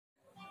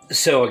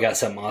So I got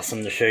something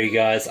awesome to show you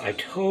guys. I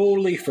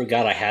totally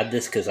forgot I had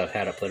this because I've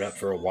had it put up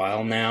for a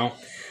while now.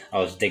 I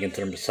was digging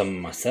through some of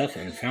my stuff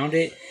and found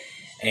it.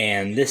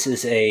 And this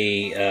is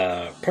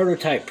a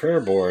prototype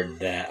prayer board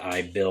that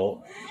I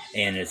built.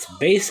 And it's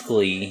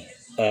basically,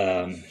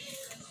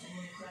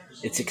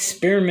 it's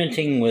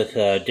experimenting with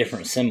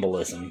different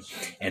symbolism.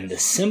 And the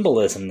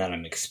symbolism that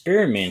I'm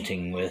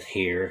experimenting with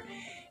here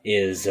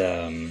is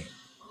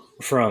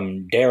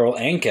from Darryl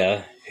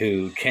Anka,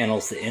 who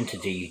channels the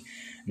entity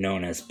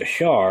known as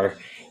Bashar,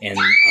 and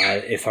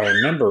if I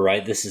remember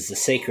right, this is the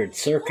sacred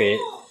circuit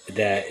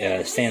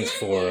that stands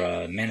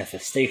for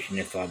manifestation.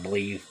 If I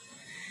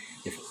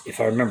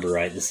remember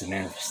right, this is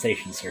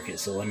manifestation circuit.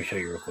 So let me show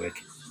you real quick.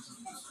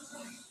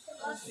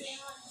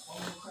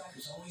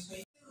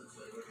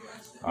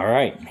 All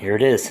right, here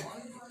it is.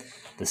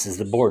 This is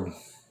the board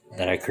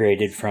that I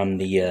created from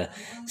the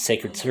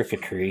sacred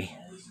circuitry,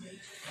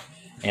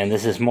 and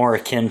this is more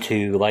akin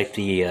to like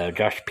the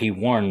Josh P.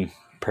 Warren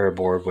prayer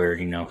board, where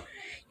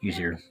use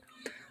your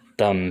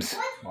thumbs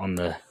on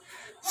the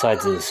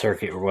sides of the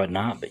circuit or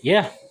whatnot. But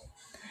yeah,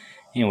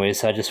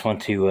 anyways, I just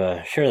want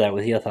to share that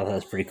with you. I thought that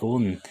was pretty cool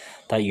and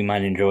thought you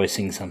might enjoy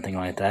seeing something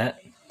like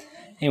that.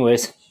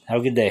 Anyways,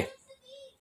 have a good day.